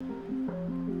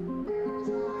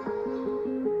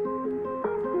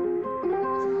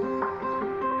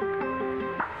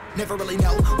Never really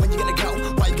know when you're gonna go.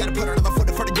 Why you gotta put another foot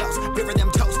in front of yours? Bury them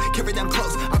toes, carry them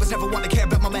close. I was never one to care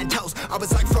about my mentos. I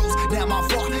was like froze, now I'm on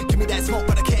floor. Give me that smoke,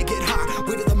 but I can't get high.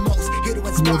 We do the most, here to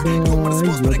inspire. Don't wanna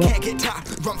suppose, but I can't get tired.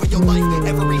 Run for your life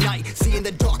every night. See in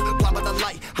the dark, blind by the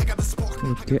light. I got the spark.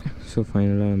 Okay, so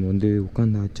finally நம்ம வந்து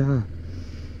உட்காந்தாச்சா.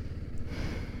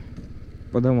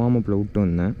 இப்போ தான் வார்மப்பில் விட்டு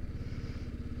வந்தேன்.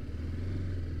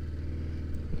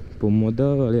 இப்போ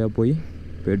வேலையாக போய்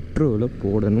பெட்ரோலை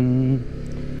போடணும்.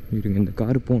 இருங்க, இந்த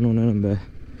கார் போனோன்னே நம்ம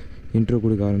இன்ட்ரோ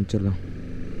கொடுக்க ஆரம்பிச்சிடலாம்.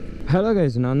 ஹலோ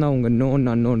கைஸ், நான் தான் உங்கள்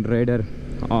அன்னோன் ரைடர்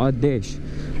ஆதேஷ்.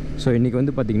 ஸோ இன்றைக்கி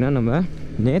வந்து பார்த்திங்கன்னா நம்ம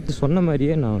நேற்று சொன்ன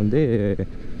மாதிரியே நான் வந்து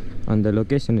அந்த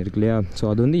லொக்கேஷன் இருக்கு இல்லையா, ஸோ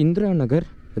அது வந்து இந்திரா நகர்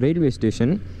ரயில்வே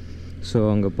ஸ்டேஷன். ஸோ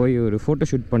அங்கே போய் ஒரு ஃபோட்டோ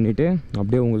ஷூட் பண்ணிவிட்டு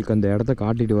அப்படியே உங்களுக்கு அந்த இடத்த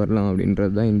காட்டிட்டு வரலாம்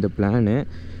அப்படின்றது தான் இந்த பிளானு.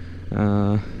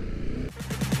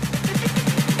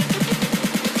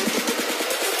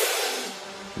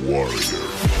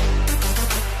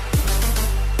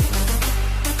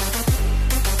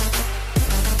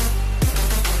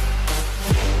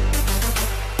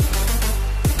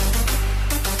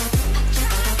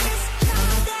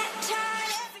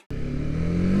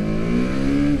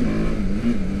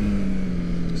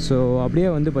 ஸோ அப்படியே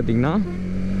வந்து பார்த்திங்கன்னா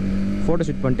ஃபோட்டோ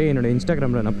ஷூட் பண்ணிட்டு என்னோடய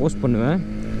இன்ஸ்டாகிராமில் நான் போஸ்ட் பண்ணுவேன்.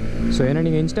 ஸோ ஏன்னா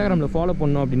நீங்கள் இன்ஸ்டாகிராமில் ஃபாலோ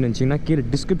பண்ணணும் அப்படின்னு நினச்சிங்கன்னா கீழே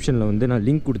டிஸ்கிரிப்ஷனில் வந்து நான்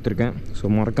லிங்க் கொடுத்துருக்கேன்.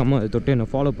 ஸோ மறக்காமல் அதை தொட்டு என்னை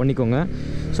ஃபாலோ பண்ணிக்கோங்க.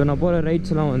 ஸோ நான் போகிற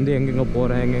ரைட்ஸ்லாம் வந்து எங்கெங்கே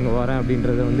போகிறேன், எங்கெங்கே வரேன்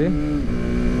அப்படின்றத வந்து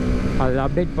அதில்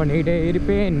அப்டேட் பண்ணிக்கிட்டே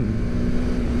இருப்பேன்.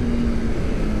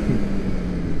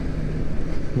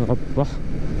 அப்பா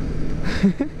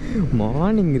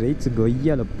மார்னிங் ரைட்ஸ்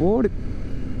கொய்யால போடு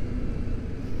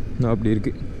அப்படி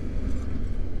இருக்குது.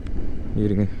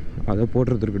 இருங்க, அதை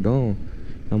போடுறது இருக்கட்டும்,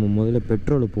 நம்ம முதல்ல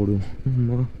பெட்ரோலை போடுவோம்.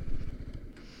 ஆமாம்,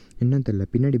 என்னன்னு தெரில,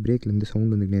 பின்னாடி பிரேக்லேருந்து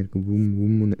சவுண்ட் வந்துக்கிட்டே இருக்குது,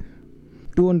 உம்முன்னு.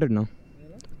 200ண்ணா,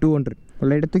 200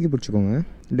 உள்ள இடத்துக்கு பிடிச்சிக்கோங்க.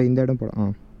 இல்லை இந்த இடம் போட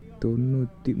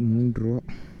 93 ரூபா.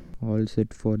 All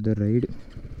set for the ride.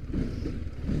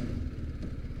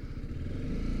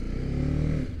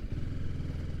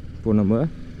 இப்போ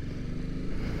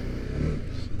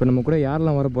நம்ம கூட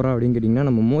யாரெல்லாம் வர போகிறோம் அப்படின்னு கேட்டிங்கன்னா,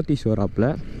 நம்ம மோத்திஸ்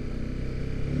வராப்பில்.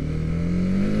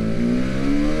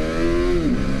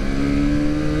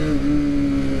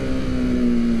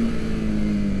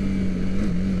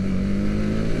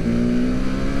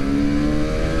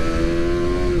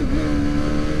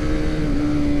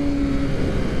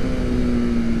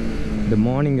 இந்த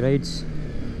மார்னிங் ரைட்ஸ்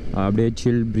அப்படியே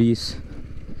சில் ப்ரீஸ்.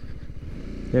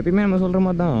 எப்பயுமே நம்ம சொல்கிற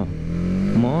மாதிரி தான்,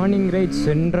 மார்னிங் ரைட்ஸ்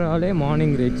சென்றாலே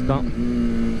மார்னிங் ரைட்ஸ் தான்.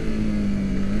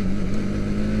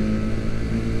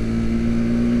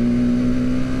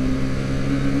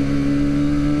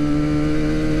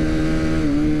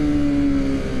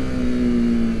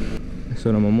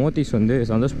 ஸோ நம்ம மோத்திஸ் வந்து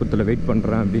சந்தோஷ்புரத்தில் வெயிட்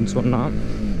பண்ணுறேன் அப்படின்னு சொன்னான்.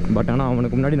 பட் ஆனால்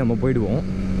அவனுக்கு முன்னாடி நம்ம போயிடுவோம்.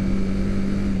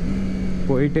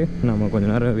 போயிட்டு நம்ம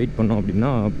கொஞ்சம் நேரம் வெயிட் பண்ணோம் அப்படின்னா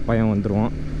பையன்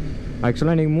வந்துடுவான்.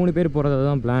 ஆக்சுவலாக இன்றைக்கி 3 பேர் போகிறதா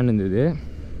தான் பிளான் இருந்தது.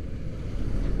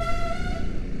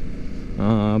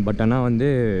 பட் ஆனால் வந்து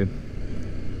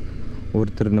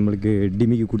ஒருத்தர் நம்மளுக்கு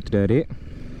டிமிக்கு கொடுத்துட்டாரு.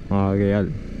 ஆகையால்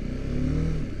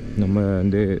நம்ம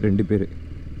வந்து 2 பேர்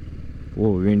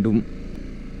போக வேண்டும்.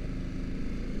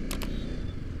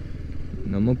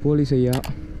 நம்ம போலீஸ் ஐயா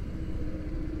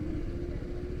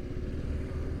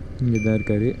இங்கே தான்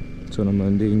இருக்கார். ஸோ நம்ம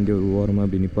வந்து இங்கே ஒரு ஓரமாக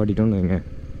அப்படி நிப்பாட்டிட்டோம்னு வைங்க,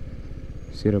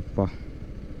 சிறப்பாக.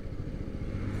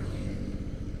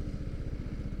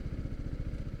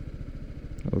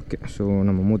 ஓகே, ஸோ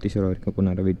நம்ம மோத்திஸ்வரா வரைக்கும் கொஞ்சம்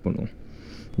நேரம் வெயிட் பண்ணுவோம்.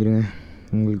 இருங்க,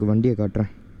 உங்களுக்கு வண்டியை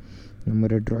காட்டுறேன்.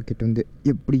 நம்ம ரெட் ராக்கெட் வந்து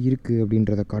எப்படி இருக்குது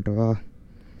அப்படின்றத காட்டவா?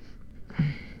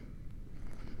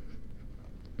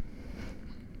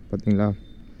 பார்த்தீங்களா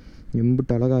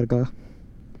எம்பிட்டு அழகாக இருக்கா?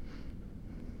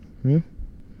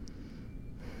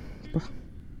 அப்பா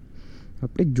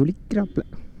அப்படியே ஜொலிக்கிறாப்புல.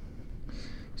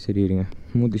 சரி இருங்க,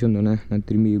 மூத்திஸ் வந்தோடனே நான்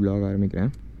திரும்பி விலாக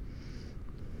ஆரம்பிக்கிறேன்.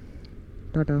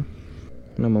 டாட்டா.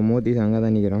 நம்ம மோத்திஸ் அங்கே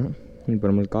தான் நிற்கிறோம். இப்போ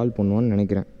நம்மளுக்கு கால் பண்ணுவான்னு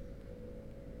நினைக்கிறேன்.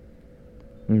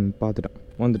 பார்த்துட்டான்,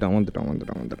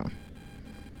 வந்துட்டான்.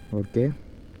 ஓகே,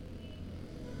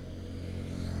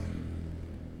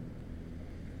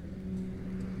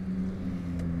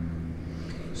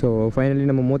 ஸோ ஃபைனலி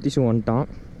நம்ம மோத்திஸும் வந்துட்டான்.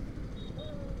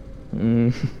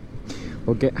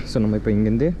 ஓகே, ஸோ நம்ம இப்போ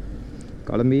இங்கேருந்து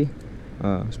கிளம்பி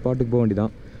ஸ்பாட்டுக்கு போக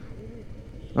வேண்டியதான்.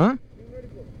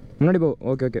 முன்னாடி போ.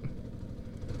 ஓகே.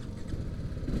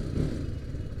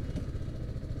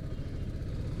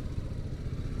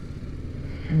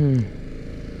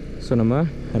 ஸோ நம்ம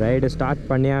ரைடை ஸ்டார்ட்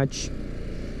பண்ணியாச்சு.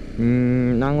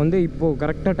 நாங்கள் வந்து இப்போது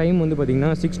கரெக்டாக டைம் வந்து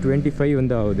பார்த்திங்கன்னா 6:25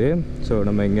 வந்து ஆகுது. ஸோ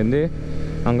நம்ம இங்கேருந்து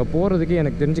அங்கே போகிறதுக்கு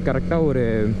எனக்கு தெரிஞ்சு கரெக்டாக ஒரு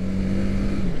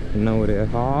 1/2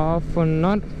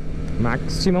 hour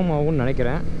மேக்ஸிமம் ஆகும்னு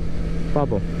நினைக்கிறேன்.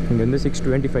 பார்ப்போம். இங்கேருந்து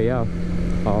 6:25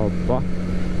 அப்பா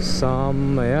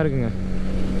செம்மையாக இருக்குங்க.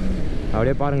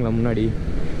 அப்படியே பாருங்களேன் முன்னாடி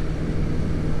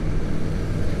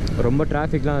ரொம்ப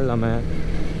டிராஃபிக்லாம் இல்லாமல்.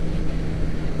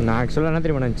 நான் ஆக்சுவலாக என்ன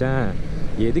தெரியுமா நினச்சேன்,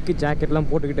 எதுக்கு ஜாக்கெட்லாம்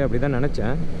போட்டுக்கிட்டு அப்படி தான்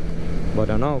நினச்சேன்.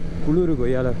 பட் ஆனால் குளிர்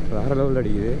கொய்யால வேறு லெவலில்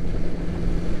அடிக்குது.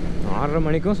 6:30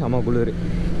 மணிக்கும் செம குளிர்.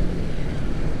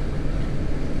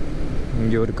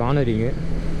 இங்கே ஒரு கார்னரிங்கு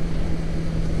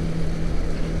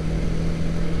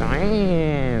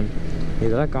டைம்.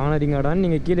 இதெல்லாம் கார்னரிங்காடான்னு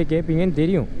நீங்கள் கீழே கேட்பீங்கன்னு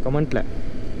தெரியும் கமெண்ட்டில்.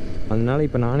 அதனால்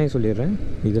இப்போ நானே சொல்லிடுறேன்,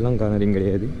 இதெல்லாம் கார்னரிங்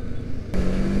கிடையாது.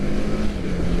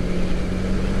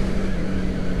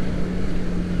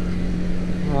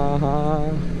 ஆஹா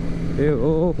ஏ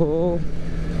ஓஹோ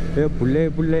ஏ புள்ளே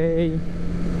புள்ளே.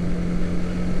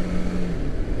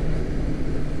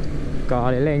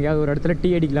 காலையில் எங்கேயாவது ஒரு இடத்துல டீ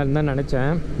அடிக்கலான்னு தான்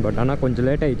நினச்சேன். பட் ஆனால் கொஞ்சம்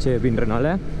லேட் ஆகிடுச்சு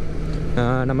அப்படின்றனால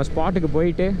நம்ம ஸ்பாட்டுக்கு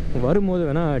போயிட்டு வரும்போது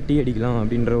வேணால் டீ அடிக்கலாம்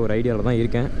அப்படின்ற ஒரு ஐடியாவில் தான்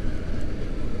இருக்கேன்.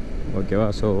 ஓகேவா?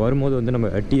 ஸோ வரும்போது வந்து நம்ம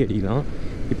டீ அடிக்கலாம்.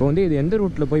 இப்போ வந்து இது எந்த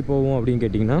ரூட்டில் போய் போவோம் அப்படின்னு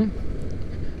கேட்டிங்கன்னா,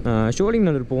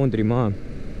 ஷோலிங்கநல்லூர் போவோம் தெரியுமா?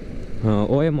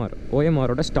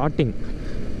 ஓஎம்ஆரோட ஸ்டார்டிங்,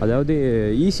 அதாவது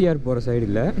ஈசிஆர் போகிற சைடு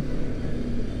இல்லை,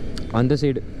 அந்த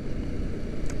சைடு.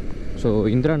 ஸோ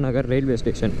இந்திரா நகர் ரயில்வே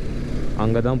ஸ்டேஷன்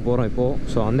அங்கே தான் போகிறோம் இப்போது.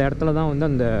 ஸோ அந்த இடத்துல தான் வந்து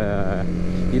அந்த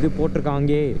இது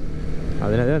போட்டிருக்காங்கே,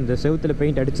 அதில் தான் அந்த செவுத்தில்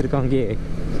பெயிண்ட் அடிச்சிருக்காங்கே.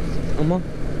 ஆமாம்,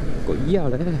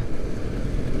 கொய்யால.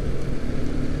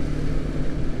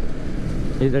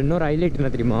 இதில் இன்னொரு ஹைலைட்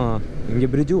என்ன தெரியுமா? இங்கே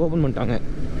பிரிட்ஜு ஓப்பன் பண்ணிட்டாங்க.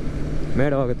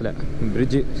 மேடவாக்கத்தில்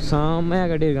பிரிட்ஜு செம்மையாக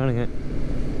கட்டியிருக்கானுங்க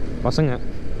பசங்க,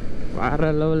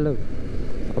 வேறு லெவலில்.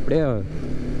 அப்படியே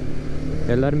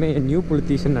எல்லாருமே நியூ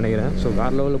பொலித்தீஷன் நினைக்கிறேன். ஸோ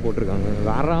வேறு லெவலில் போட்டிருக்காங்க.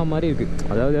 வேற மாதிரி இருக்குது.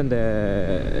 அதாவது அந்த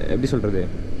எப்படி சொல்கிறது,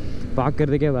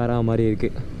 பார்க்குறதுக்கே வேற மாதிரி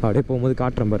இருக்குது. அப்படியே போகும்போது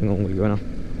காட்டுறேன் பாருங்கள் உங்களுக்கு வேணாம்.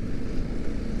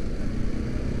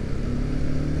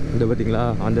 இந்த பார்த்தீங்களா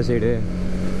அந்த சைடு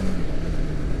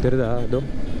தெரியுதா? இதோ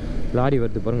லாரி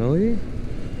வருது பாருங்கள்.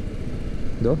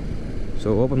 இதோ ஸோ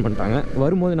ஓப்பன் பண்ணிட்டாங்க.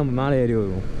 வரும்போது நம்ம மேலே ஏறி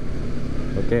வருவோம்.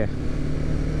 ஓகே,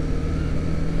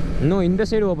 இன்னும் இந்த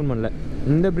சைடு ஓப்பன் பண்ணல.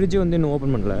 இந்த பிரிட்ஜு வந்து இன்னும்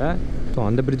ஓப்பன் பண்ணல. ஸோ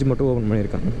அந்த பிரிட்ஜு மட்டும் ஓப்பன்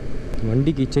பண்ணியிருக்காங்க.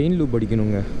 வண்டிக்கு செயின் லூப்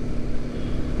அடிக்கணுங்க.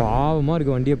 பாவமாக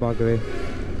இருக்குது வண்டியை பார்க்கவே.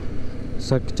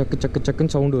 சக்கு சக்கு சக்கு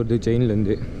சக்குன்னு சவுண்டு வருது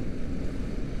செயின்லேருந்து.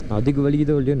 அதுக்கு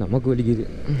வலிக்குதோ இல்லையோ, நமக்கு வலிக்குது.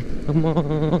 ஆமாம்,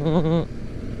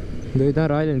 இந்த இதுதான்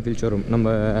ராயல் என்ஃபீல்ட் ஷோரூம்.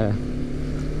 நம்ம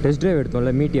டெஸ்ட் ட்ரைவ்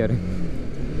எடுத்தோம்ல மீட்டியார்,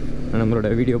 நம்மளோட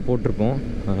வீடியோ போட்டிருப்போம்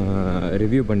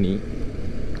ரிவ்யூ பண்ணி.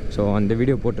 ஸோ அந்த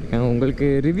வீடியோ போட்டிருக்கேன். உங்களுக்கு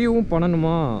ரிவ்யூவும்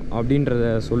பண்ணணுமா அப்படின்றத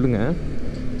சொல்லுங்கள்,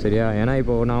 சரியா? ஏன்னா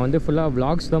இப்போது நான் வந்து ஃபுல்லாக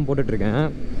விலாக்ஸ் தான் போட்டுட்ருக்கேன்.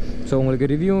 ஸோ உங்களுக்கு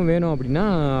ரிவ்யூவும் வேணும் அப்படின்னா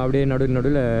அப்படியே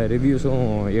நடுவில் ரிவ்யூஸும்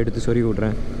எடுத்து சொல்லி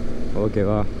விட்றேன்.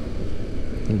 ஓகேவா?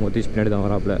 மோத்திஷ் பின்னாடி தான்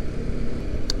வராப்பில்.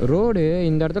 ரோடு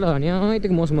இந்த இடத்துல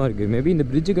அநியாயத்துக்கு மோசமாக இருக்குது. மேபி இந்த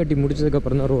பிரிட்ஜு கட்டி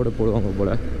முடிச்சதுக்கப்புறம் தான் ரோடு போடுவாங்க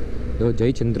போல். ஏதோ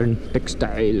ஜெயச்சந்திரன்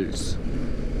டெக்ஸ்டைல்ஸ்.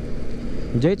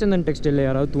 ஜெயச்சந்திரன் டெக்ஸ்டைலில்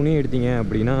யாராவது துணி எடுத்தீங்க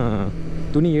அப்படின்னா,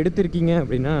 துணி எடுத்திருக்கீங்க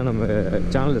அப்படின்னா நம்ம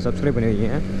சேனலில் சப்ஸ்கிரைப் பண்ணி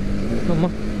வைங்க.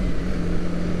 ஆமாம்,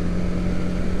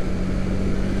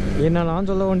 என்னெல்லாம்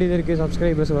சொல்ல வேண்டியது இருக்குது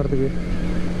சப்ஸ்கிரைபர்ஸ் வரதுக்கு.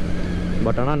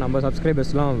 பட் ஆனால் நம்ம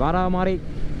சப்ஸ்கிரைபர்ஸ்லாம் வேற மாதிரி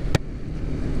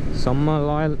செம்ம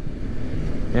லாயல்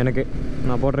எனக்கு.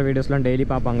 நான் போடுற வீடியோஸ்லாம் டெய்லி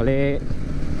பார்ப்பாங்களே.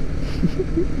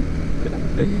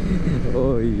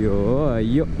 ஐயோ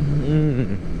ஐயோ,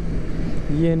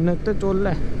 என்னத்த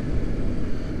சொல்ல.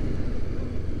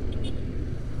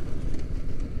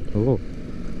 ஓ,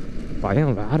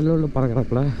 பயம் வேறு லெவலில்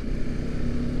பறக்கிறாப்புல.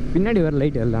 பின்னாடி வேறு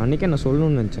லைட் இல்லை. அன்றைக்கே நான்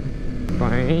சொல்லணும்னு நினச்சேன்.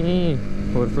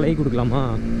 ஒரு ஃப்ளை கொடுக்கலாமா?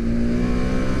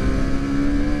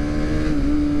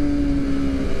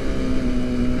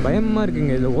 பயமாக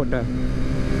இருக்குங்க இதில் ஓட்ட.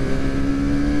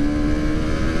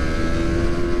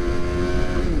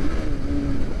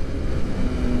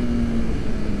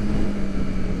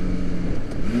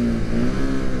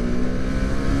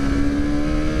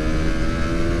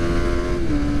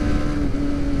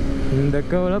 இந்த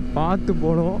கவலை பார்த்து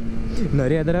போனோம்.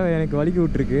 நிறைய தடவை எனக்கு வலிக்கி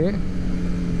விட்டுருக்கு.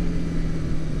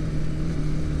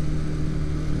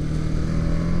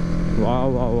 வா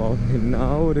வா வா, என்ன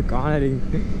ஒரு கார்னரிங்.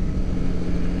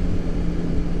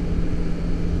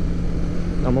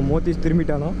 நம்ம மோத்திஷ்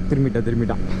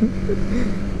திரும்பிட்டான்.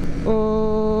 ஓ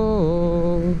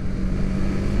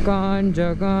காஞ்சா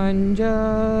காஞ்சா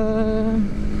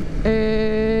ஏ.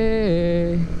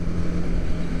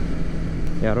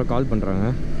 யாரோ கால் பண்ணுறாங்க.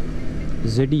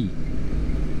 ஜெடி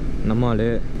நம்ம ஆளு.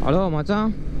 ஹலோ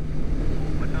மச்சான்,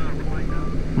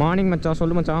 மார்னிங் மச்சான்.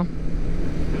 சொல்லு மச்சான்.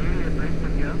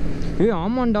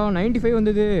 ஆமாண்டா, 95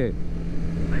 வந்தது.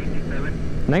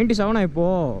 97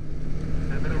 இப்போது.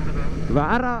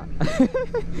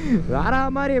 வேற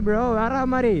மாதிரி ப்ரோ, வேற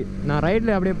மாதிரி. நான்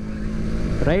ரைட்டில் அப்படியே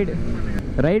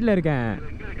ரைடில் இருக்கேன்.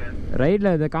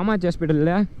 ரைடில் இது காமாட்சி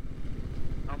ஹாஸ்பிட்டலில்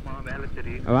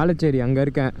வேளச்சேரி அங்கே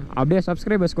இருக்கேன். அப்படியே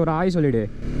சப்ஸ்கிரைபர்ஸ்க்கு ஒரு ஹாய் சொல்லிவிடு.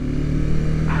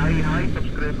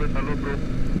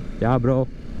 யா ப்ரோ.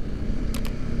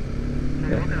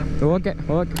 ஓகே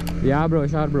யா ப்ரோ,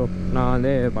 ஷார் ப்ரோ. நான்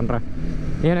வந்து பண்ணுறேன்,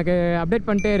 எனக்கு அப்டேட்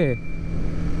பண்ணிட்டே இரு.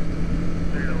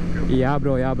 யா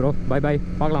ப்ரோ பை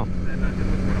பார்க்கலாம்.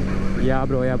 யா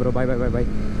ப்ரோ பை.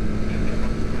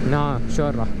 நான்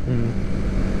ஷோர்ரா.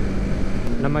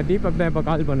 நம்ம தீபக் தான் இப்போ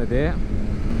கால் பண்ணுது.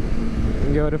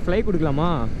 இங்கே ஒரு ஃப்ளை கொடுக்கலாமா?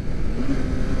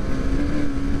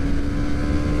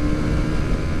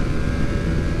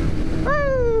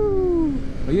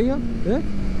 ஐயோ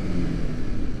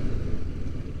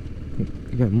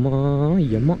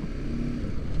எம்மா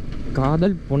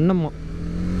காதல் பொண்ணம்மா.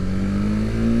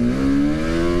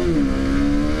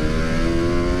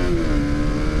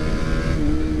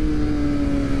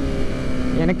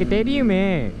 எனக்கு தெரியுமே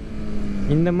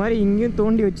இந்த மாதிரி இங்கேயும்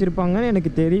தோண்டி வச்சிருப்பாங்கன்னு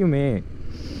எனக்கு தெரியுமே.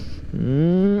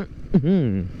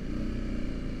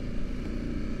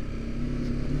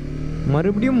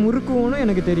 மறுபடியும் முறுக்குவோன்னு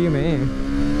எனக்கு தெரியுமே.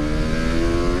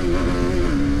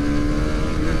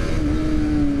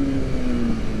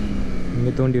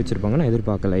 இங்கே தோண்டி வச்சிருப்பாங்க, நான்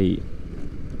எதிர்பார்க்கலை.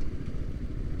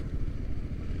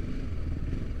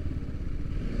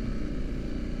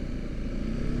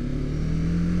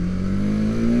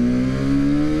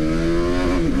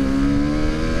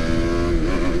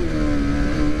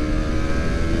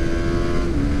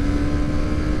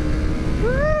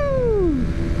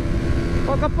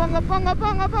 போங்க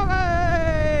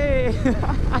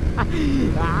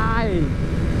ஆய்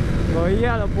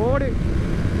கொய்யால போடு.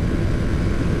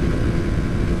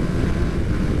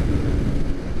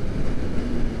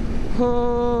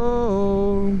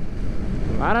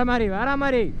 வர மாதிரி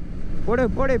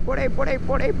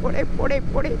போடு.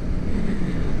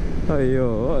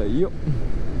 ஐயோ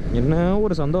என்ன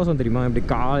ஒரு சந்தோஷம் தெரியுமா? இப்படி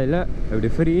காலையில் இப்படி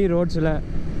ஃப்ரீ ரோட்ஸில்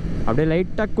அப்படியே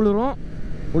லைட்டாக குளிரும்,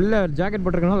 உள்ளே ஜாக்கெட்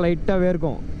போட்டிருக்கனால லைட்டாக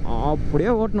வேர்க்கும்,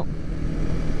 அப்படியே ஓட்டணும்.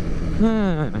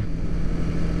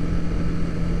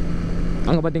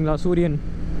 அங்கே பார்த்தீங்களா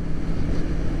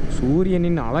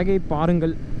சூரியனின் அழகை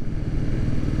பாருங்கள்,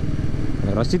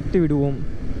 ரசித்து விடுவோம்.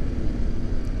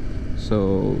 ஸோ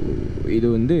இது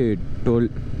வந்து டோல்.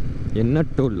 என்ன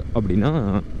டோல் அப்படின்னா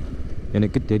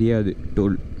எனக்கு தெரியாது.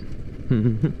 டோல்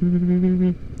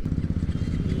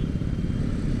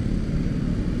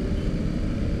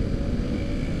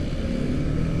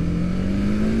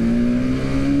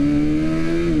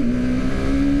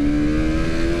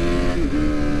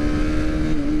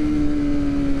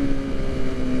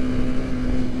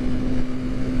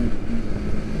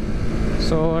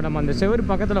ஸோ நம்ம அந்த செவரு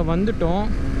பக்கத்தில் வந்துட்டோம்.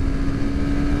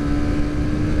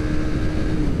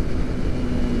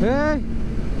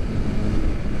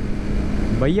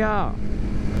 பையா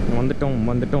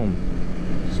வந்துட்டோம்.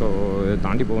 ஸோ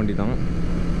தாண்டி போக வேண்டியதான்.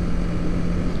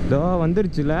 இதோ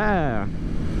வந்துருச்சுல,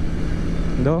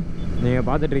 இதோ நீங்கள்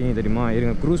பார்த்துட்ருக்கீங்க தெரியுமா?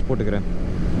 இருங்க க்ரூஸ் போட்டுக்கிறேன்.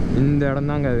 இந்த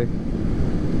இடம் தாங்க அது.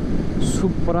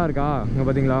 சூப்பராக இருக்கா? இங்கே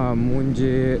பார்த்தீங்களா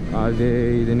மூஞ்சி அது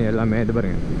இதுன்னு எல்லாமே. இது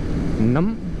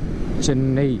பாருங்கள்,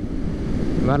 சென்னை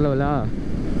வேறு லெவலா.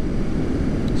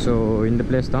 ஸோ இந்த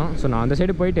பிளேஸ் தான். ஸோ நான் அந்த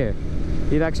சைடு போயிட்டு,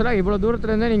 இது ஆக்சுவலாக இவ்வளோ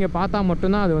தூரத்துலேருந்தே நீங்கள் பார்த்தா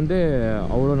மட்டும்தான் அது வந்து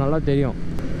அவ்வளோ நல்லா தெரியும்.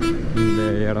 இந்த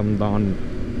இடம்தான்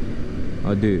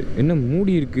அது. என்ன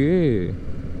மூடி இருக்கு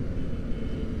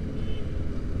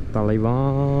தலைவா?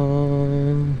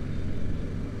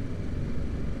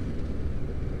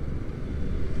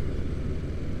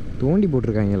 தோண்டி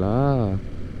போட்டிருக்காங்களா?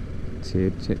 சரி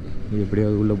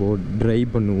எப்படியாவது உள்ளே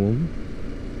ட்ரைவ் பண்ணுவோம்.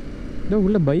 இதோ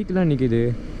உள்ள பைக்கெலாம் நிற்கிது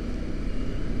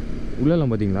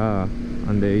உள்ளெல்லாம் பார்த்தீங்களா?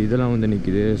 அந்த இதெல்லாம் வந்து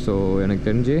நிற்கிது. ஸோ எனக்கு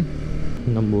தெரிஞ்சு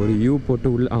நம்ம ஒரு யூ போட்டு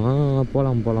உள்ள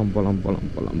போகலாம்.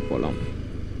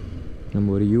 நம்ம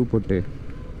ஒரு யூ போட்டு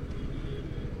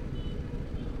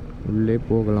உள்ளே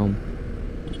போகலாம்.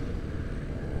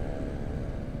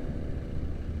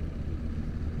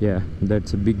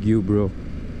 that's a big U bro.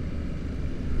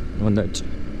 வந்தாச்சு.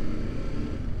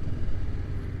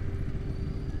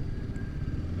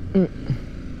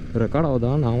 ரெக்கார்ட்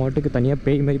ஆகுதா? நான் வாட்டுக்கு தனியாக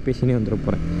பேய் மாதிரி பேசினே வந்துட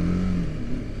போகிறேன்.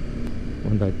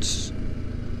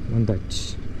 வந்தாச்சு.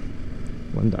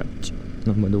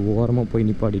 நம்ம இந்த ஓரமாக போய்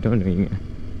நிப்பாட்டிட்டோம்னு வைங்க,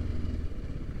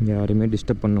 யாரையுமே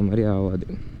டிஸ்டர்ப் பண்ண மாதிரி ஆகாது.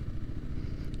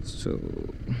 So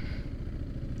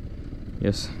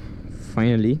S,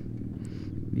 finally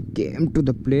we came to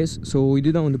the place. So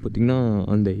இதுதான் வந்து பார்த்திங்கன்னா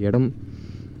அந்த இடம்.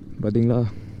 பார்த்திங்களா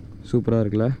சூப்பராக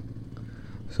இருக்குல்ல?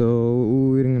 ஸோ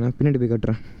இருங்க நான் பின்னாடி போய்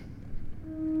காட்டுறேன்.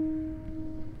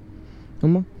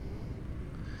 ஆமாம்,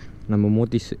 நம்ம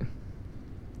மோத்திஸு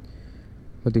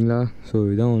பார்த்தீங்களா? ஸோ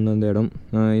இதுதான் வந்து அந்த இடம்.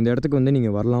 இந்த இடத்துக்கு வந்து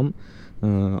நீங்கள் வரலாம்.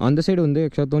 அந்த சைடு வந்து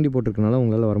எக்ஸ்ட்ரா தோண்டி போட்டிருக்கனால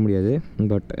உங்களால் வர முடியாது.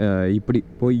 பட் இப்படி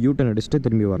போய் யூட்டன் அடிச்சுட்டு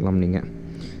திரும்பி வரலாம் நீங்கள்.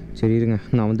 சரி இருங்க,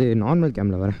 நான் வந்து நார்மல்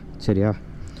கேமில் வரேன். சரியா?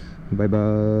 Bye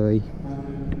bye.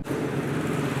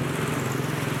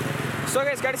 ஸோ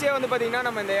கைஸ், கடைசியாக வந்து பார்த்திங்கன்னா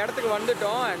நம்ம இந்த இடத்துக்கு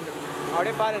வந்துவிட்டோம். அண்ட்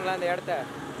அப்படியே பாருங்களேன் அந்த இடத்த.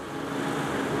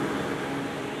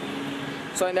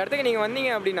 ஸோ இந்த இடத்துக்கு நீங்கள்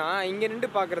வந்தீங்க அப்படின்னா இங்கே நின்று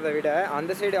பார்க்குறத விட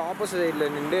அந்த சைடு ஆப்போசிட்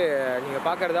சைடில் நின்று நீங்கள்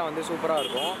பார்க்குறதா வந்து சூப்பராக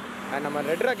இருக்கும். அண்ட் நம்ம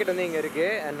ரெட் ராக்கெட் வந்து இங்கே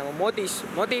இருக்குது. அண்ட் நம்ம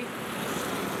மோத்தி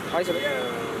ஹாய் சொல்லு.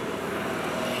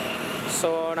 ஸோ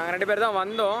நாங்கள் 2 பேர் தான்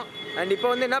வந்தோம். அண்ட் இப்போ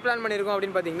வந்து என்ன பிளான் பண்ணியிருக்கோம்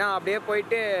அப்படின்னு பார்த்தீங்கன்னா, அப்படியே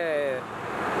போயிட்டு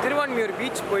திருவான்மியூர்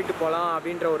பீச் போயிட்டு போகலாம்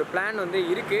அப்படின்ற ஒரு பிளான் வந்து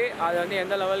இருக்குது. அது வந்து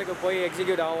எந்த லெவலுக்கு போய்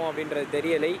எக்ஸிக்யூட் ஆகும் அப்படின்றது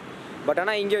தெரியலை. பட்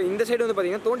ஆனால் இங்கே இந்த சைடு வந்து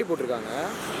பார்த்திங்கன்னா தோண்டி போட்டிருக்காங்க.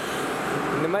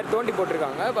 இந்த மாதிரி தோண்டி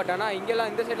போட்டிருக்காங்க. பட் ஆனால் இங்கெல்லாம்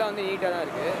இந்த சைடில் வந்து நீட்டாக தான்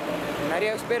இருக்குது. நிறைய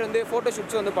பேர் வந்து ஃபோட்டோ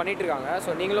ஷூட்ஸ் வந்து பண்ணிகிட்ருக்காங்க.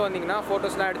 ஸோ நீங்களும் வந்தீங்கன்னா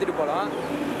ஃபோட்டோஸ்லாம் எடுத்துகிட்டு போகலாம்.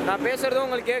 நான் பேசுகிறதும்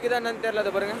உங்களுக்கு கேட்குதா என்னன்னு தெரியல.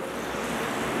 அதை பாருங்கள்,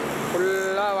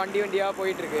 ஃபுல்லாக வண்டியாக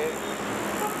போயிட்டுருக்கு.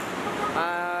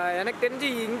 எனக்கு தெரிஞ்சு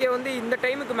இங்கே வந்து இந்த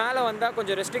டைமுக்கு மேலே வந்தால்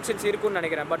கொஞ்சம் ரெஸ்ட்ரிக்ஷன்ஸ் இருக்குன்னு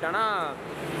நினைக்கிறேன். பட் ஆனால்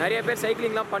நிறைய பேர்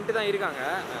சைக்கிளிங்லாம் பண்ணிட்டு தான் இருக்காங்க.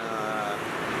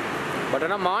 பட்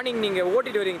ஆனால் மார்னிங் நீங்கள்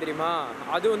ஓட்டிகிட்டு வரீங்க தெரியுமா,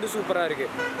 அது வந்து சூப்பராக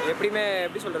இருக்குது. எப்படியுமே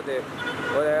எப்படி சொல்கிறது,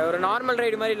 ஒரு நார்மல்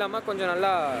ரைடு மாதிரி இல்லாமல் கொஞ்சம்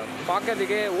நல்லா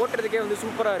பார்க்கறதுக்கே ஓட்டுறதுக்கே வந்து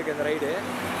சூப்பராக இருக்குது அந்த ரைடு.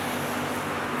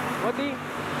 மோதி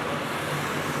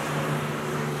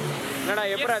என்னடா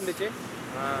எப்படா இருந்துச்சு?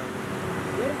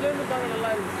 தூரத்துலேருந்து பார்க்க நல்லா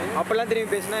இருந்துச்சு. அப்போல்லாம்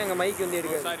திரும்பி பேசினா எங்கள் மைக் வந்து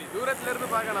எடுக்க. சாரி, தூரத்துலேருந்து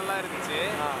பார்க்க நல்லா இருந்துச்சு.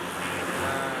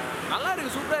 நல்லா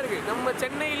இருக்குது, சூப்பராக இருக்குது. நம்ம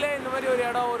சென்னையில் இந்த மாதிரி ஒரு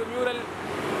இடம், ஒரு மியூரல்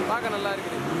பார்க்க நல்லா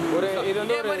இருக்குது. ஒரு இது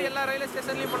வந்து ஒரு மாதிரி எல்லா ரயில்வே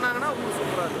ஸ்டேஷன்லையும் பண்ணாங்கன்னா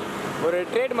சூப்பராக இருக்கும். ஒரு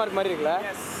ட்ரேட் மார்க் மாதிரி இருக்குல்ல,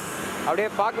 அப்படியே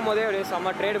பார்க்கும்போதே அப்படியே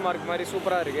செம்ம ட்ரேட் மார்க் மாதிரி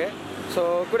சூப்பராக இருக்குது. ஸோ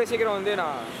கூட சீக்கிரம் வந்து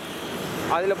நான்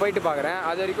அதில் போயிட்டு பார்க்குறேன்.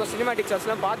 அது வரைக்கும் சினிமாட்டிக்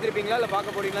ஷாட்ஸ்லாம் பார்த்துருப்பீங்களா இல்லை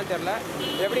பார்க்க போறீங்களான்னு தெரில.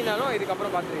 எப்படினாலும்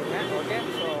இதுக்கப்புறம் பார்த்துருக்கீங்க. Okay,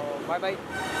 so bye.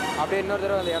 அப்படியே இன்னொரு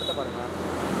தடவை அந்த இடத்த பாருங்கள்.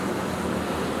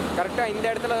 கரெக்டாக இந்த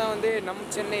இடத்துல தான் வந்து நம்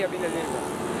சென்னை அப்படின்னு எழுதியிருக்கேன்.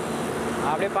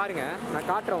 அப்படியே பாருங்கள், நான்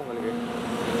காட்டுறேன் உங்களுக்கு.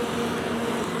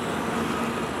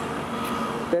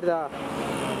 தெரியுதா?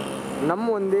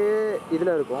 நம்ம வந்து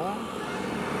இதில் இருக்கும்,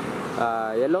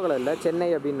 எல்லோ கலரில் சென்னை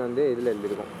அப்படின்னு வந்து இதில்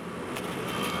எழுதியிருக்கோம்.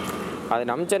 அது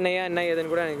நம் சென்னையா என்ன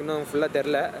ஏதுன்னு கூட எனக்கு இன்னும் ஃபுல்லாக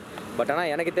தெரில. பட்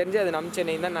ஆனால் எனக்கு தெரிஞ்சு அது நம்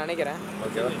சென்னைன்னு தான் நினைக்கிறேன்.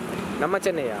 ஓகேவா? நம்ம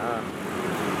சென்னையா?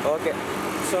 Okay,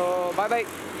 so bye.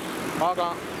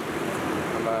 பார்க்கலாம்.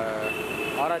 நம்ம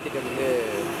ஆராய்ச்சிட்டு வந்து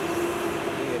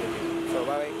so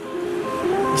bye.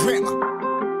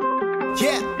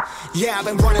 Yeah, I've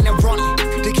been running and running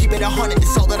to keep it 100,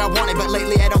 it's all that I wanted. But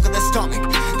lately I don't get the stomach.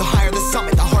 The higher the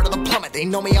summit, the harder the plummet. They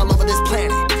know me all over this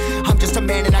planet. I'm just a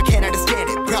man and I can't understand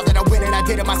it. Proud that I win and I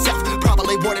did it myself.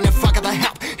 Probably wouldn't if I got the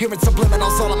help. Hearing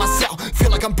subliminals all on myself.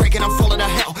 Feel like I'm breaking, I'm falling to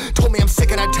hell. Told me I'm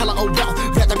sick and I tell her, oh well.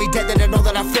 Rather be dead than to know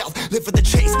that I failed. Live for the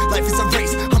chase, life is a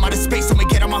race. I'm out of space, so me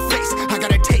get on my face. I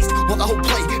got a taste, well the whole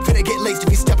plate. Finna get laced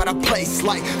if you step out of place.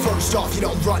 Like, first off, you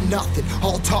don't run nothing.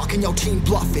 All talk and your team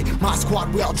bluffing. My squad,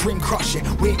 we all dream crushing.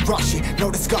 We ain't rushing, no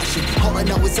discussion. All I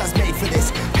know is I was made for this.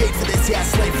 Paid for this, yeah,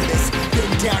 slave for this.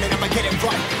 Been down and I'ma get it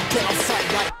right. Get on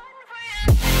sight like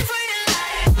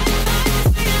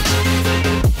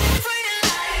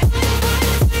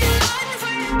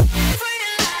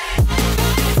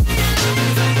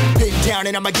down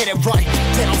and I'ma get it right.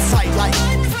 Dead on sight like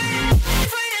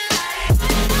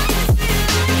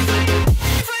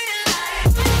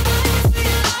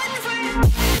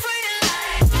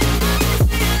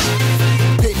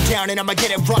been down and I'ma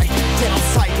get it right. Dead on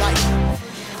sight like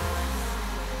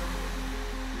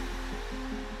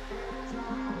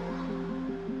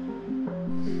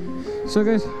so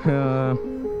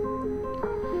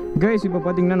guys இப்போ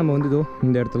பார்த்தீங்கன்னா நம்ம வந்து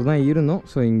இந்த இடத்துல தான் இருந்தோம்.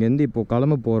 So இங்கேருந்து இப்போது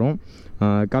கிளம்ப போகிறோம்.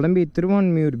 கிளம்பி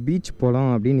திருவான்மியூர் பீச் போகலாம்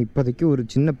அப்படின்னு இப்போதைக்கு ஒரு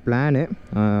சின்ன பிளானு.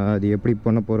 அது எப்படி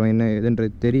பண்ண போகிறோம் என்ன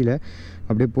எதுன்றது தெரியல.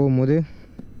 அப்படியே போகும்போது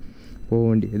போக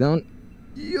வேண்டியதுதான்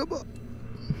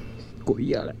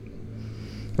கொய்யால.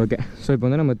 ஓகே, ஸோ இப்போ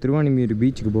வந்து நம்ம திருவான்மியூர்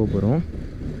பீச்சுக்கு போக போகிறோம்.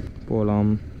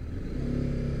 போகலாம்.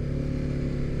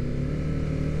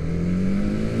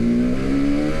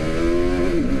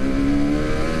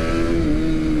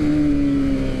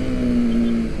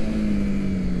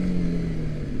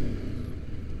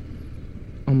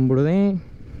 அம்புடுதேன்.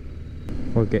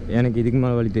 ஓகே, எனக்கு இதுக்கு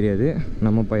மேலே வழி தெரியாது.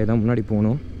 நம்ம பையன் தான் முன்னாடி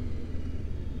போகணும்.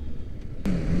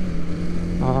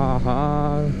 ஆஹா,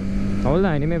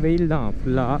 அவ்வளோதான். இனிமேல் வெயில் தான்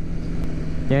ஃபுல்லாக.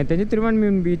 எனக்கு தெரிஞ்சு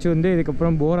திருவான்மியூர் பீச் வந்து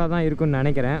இதுக்கப்புறம் போராக தான் இருக்குன்னு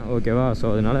நினைக்கிறேன். ஓகேவா? ஸோ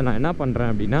அதனால் நான் என்ன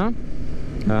பண்ணுறேன் அப்படின்னா,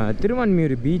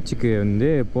 திருவான்மியூர் பீச்சுக்கு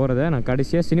வந்து போகிறத நான்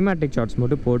கடைசியாக சினிமாட்டிக் ஷாட்ஸ்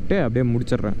மட்டும் போட்டு அப்படியே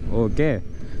முடிச்சிடுறேன்.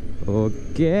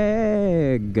 Okay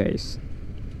guys.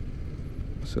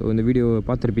 ஸோ இந்த வீடியோ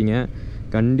பார்த்துருப்பீங்க,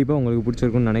 கண்டிப்பாக உங்களுக்கு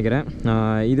பிடிச்சிருக்குன்னு நினைக்கிறேன்.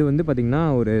 இது வந்து பார்த்திங்கன்னா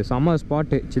ஒரு செம்ம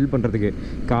ஸ்பாட்டு சில் பண்ணுறதுக்கு.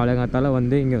 காலங்காத்தால்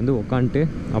வந்து இங்கே வந்து உக்காந்துட்டு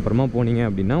அப்புறமா போனீங்க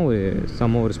அப்படின்னா ஒரு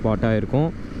செம்ம ஒரு ஸ்பாட்டாக இருக்கும்.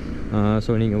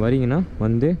 ஸோ நீங்கள் வரீங்கன்னா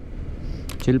வந்து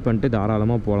சில் பண்ணிட்டு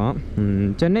தாராளமாக போகலாம்.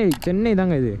 சென்னை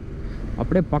தாங்க இது,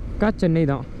 அப்படியே பக்கா சென்னை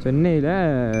தான். சென்னையில்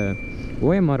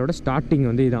ஓஎம்ஆரோட ஸ்டார்டிங்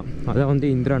வந்து இதுதான், அதான் வந்து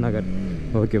இந்திரா நகர்.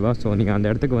 ஓகேவா? ஸோ நீங்கள் அந்த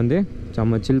இடத்துக்கு வந்து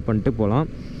செம்ம சில் பண்ணிட்டு போகலாம்.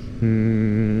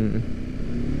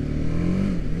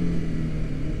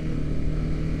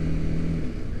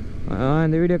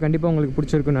 இந்த வீடியோ கண்டிப்பாக உங்களுக்கு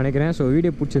பிடிச்சிருக்குன்னு நினைக்கிறேன். ஸோ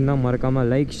வீடியோ பிடிச்சிருந்தா மறக்காமல்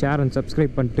லைக், ஷேர் அண்ட்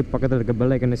சப்ஸ்கிரைப் பண்ணிட்டு பக்கத்தில் இருக்க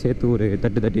பெல் ஐக்கனை சேர்த்து ஒரு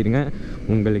தட்டிடுங்க.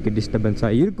 உங்களுக்கு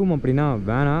டிஸ்டர்பன்ஸாக இருக்கும் அப்படின்னா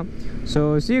வேணாம். So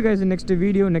see you guys in next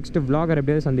video, next vlogger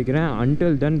எப்படியாவது சந்திக்கிறேன்.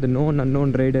 until then the known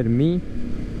unknown rider me,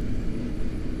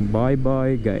 bye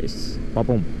bye guys.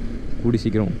 பார்ப்போம் கூடி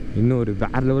சீக்கிரம் இன்னும் ஒரு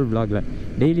வேறு லெவல் vlogல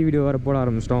டெய்லி வீடியோ வர போட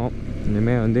ஆரம்பிச்சிட்டோம்.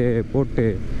 இனிமேல் வந்து போட்டு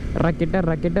ராக்கெட்டை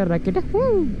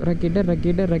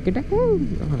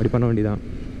அப்படி பண்ண வேண்டியதான்.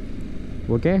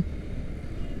 ஓகே.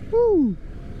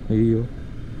 ஐயோ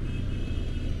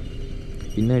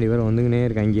பின்னாடி வேறு வந்துக்கினே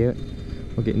இருக்காங்க.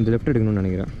 ஓகே, இந்த லெஃப்ட் எடுக்கணும்னு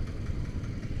நினைக்கிறேன்.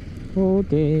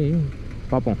 ஓகே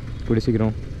பார்ப்போம் கூடி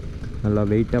சீக்கிரம் நல்லா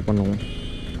வெயிட்டாக பண்ணுவோம்.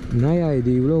 என்னயா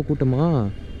இது இவ்வளோ கூட்டமா?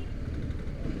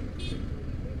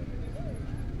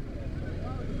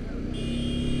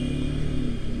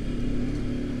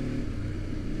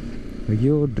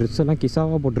 ஐயோ ட்ரெஸ் எல்லாம்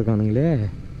கிசாவாக போட்டிருக்கானுங்களே,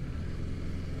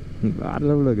 வேறு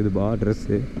லெவலில் இருக்குதுப்பா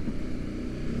ட்ரெஸ்ஸு.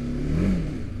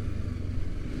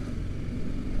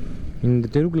 இந்த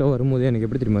தெருவுக்குள்ளே வரும்போது எனக்கு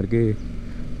எப்படி தெரியுமா இருக்குது,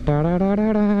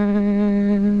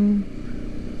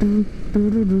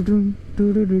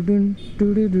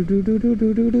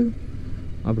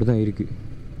 அப்படி தான் இருக்குது.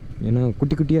 ஏன்னா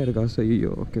குட்டி குட்டியாக இருக்கா. ஸோ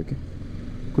ஐயோ ஓகே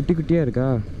குட்டி குட்டியாக இருக்கா,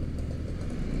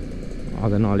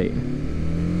 அதனாலே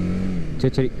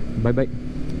சரி பை பை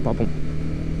பார்ப்போம்.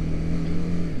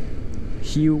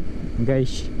 ஷியூ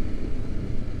கைஷ்.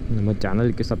 நம்ம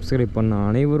சேனலுக்கு சப்ஸ்கிரைப் பண்ண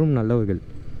அனைவரும் நல்லவர்கள்,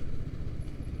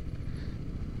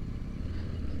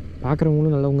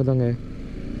 பார்க்குறவங்களும் நல்லவங்க தாங்க.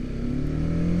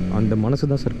 அந்த மனசு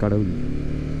தான் சார் கடவுள்.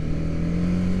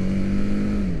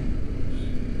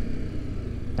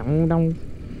 Tongue tongue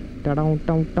டடங்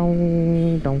tongue tongue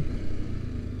tongue.